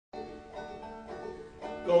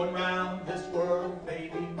Going round this world,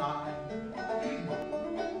 baby mine.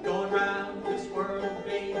 Going round this world,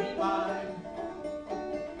 baby mine.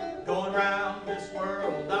 Going round this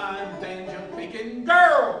world, I'm banjo picking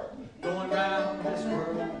girl. Going round this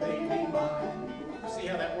world, baby mine. See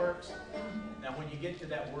how that works? Now when you get to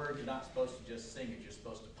that word, you're not supposed to just sing it. You're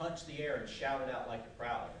supposed to punch the air and shout it out like you're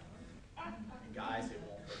proud of it. And guys, it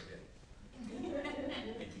won't hurt it.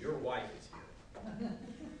 And your wife is here.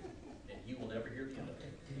 And you will never hear the end of it.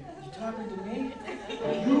 You talking to me?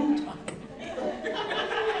 You talking to me?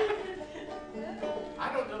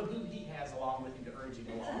 I don't know who he has along with him to urge him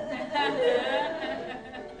along.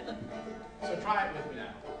 So try it with me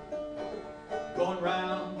now. Going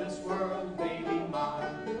round this world, baby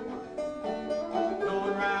mine.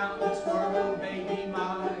 Going round this world, baby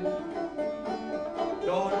mine.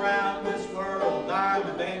 Going round this world, I'm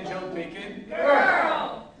a banjo picking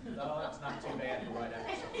girl. No, that's not too bad for right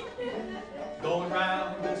after something. Going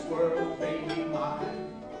round this world, baby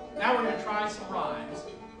mine. Now we're going to try some rhymes.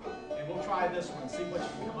 And we'll try this one and see what you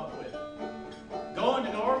can come up with. Going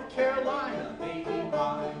to North Carolina, baby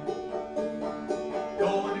mine.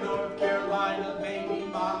 Going to North Carolina, baby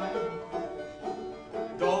mine.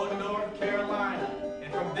 Going to North Carolina.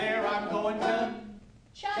 And from there I'm going to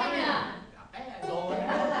China. Not bad. Going to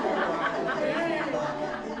North Carolina, baby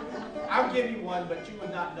mine. I'll give you one, but you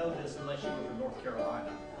would not know this unless you were from North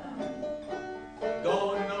Carolina.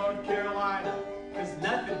 Going to North Carolina, because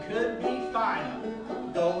nothing could be finer.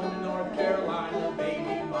 Going to North Carolina,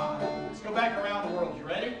 baby mine. Let's go back around the world. You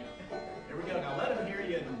ready? Here we go. Now let them hear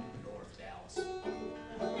you in North Dallas.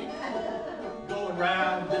 Going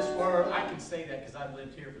round this world. I can say that because I've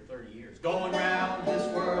lived here for 30 years. Going round this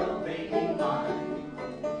world, baby mine.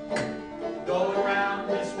 Going round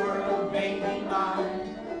this world, baby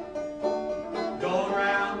mine. Going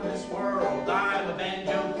round this world.